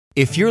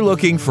If you're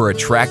looking for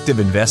attractive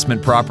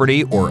investment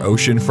property or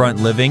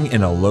oceanfront living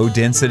in a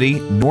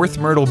low-density North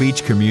Myrtle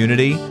Beach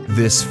community,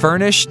 this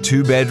furnished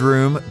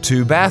 2-bedroom,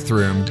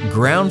 2-bathroom,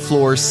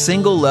 ground-floor,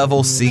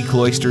 single-level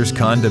Seacloisters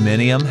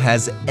condominium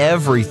has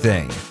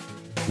everything.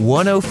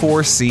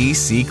 104C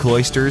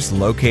Seacloisters,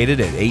 located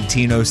at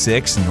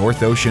 1806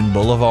 North Ocean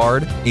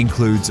Boulevard,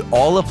 includes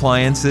all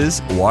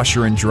appliances,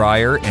 washer and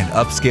dryer, and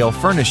upscale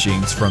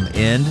furnishings from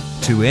end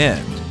to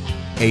end.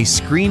 A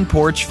screen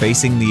porch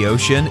facing the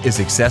ocean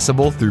is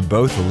accessible through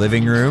both the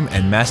living room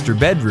and master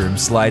bedroom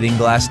sliding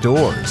glass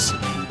doors.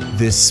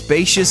 This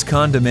spacious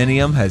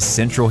condominium has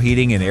central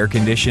heating and air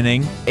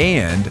conditioning,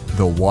 and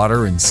the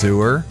water and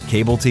sewer,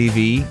 cable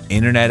TV,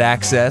 internet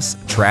access,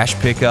 trash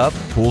pickup,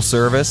 pool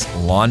service,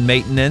 lawn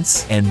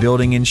maintenance, and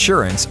building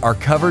insurance are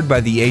covered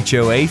by the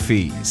HOA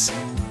fees.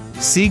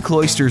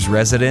 Seacloisters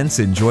residents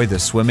enjoy the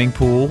swimming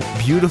pool,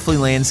 beautifully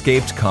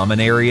landscaped common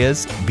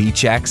areas,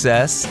 beach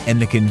access,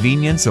 and the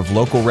convenience of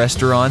local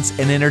restaurants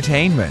and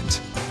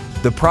entertainment.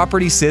 The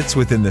property sits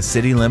within the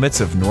city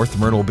limits of North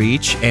Myrtle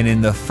Beach and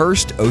in the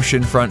first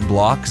oceanfront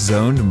block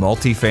zoned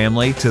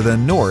multifamily to the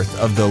north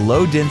of the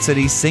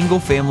low-density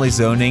single-family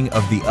zoning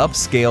of the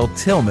upscale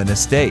Tillman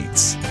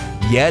Estates.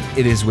 Yet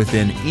it is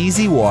within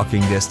easy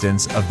walking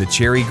distance of the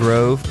Cherry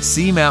Grove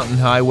Sea Mountain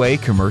Highway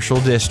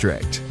Commercial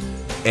District.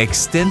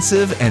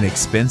 Extensive and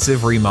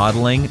expensive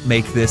remodeling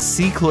make this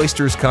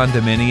Seacloisters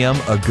condominium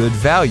a good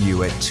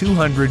value at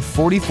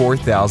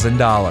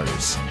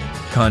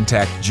 $244,000.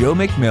 Contact Joe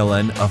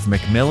McMillan of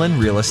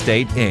McMillan Real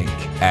Estate, Inc.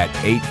 at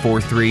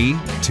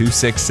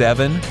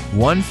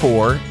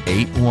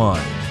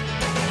 843-267-1481.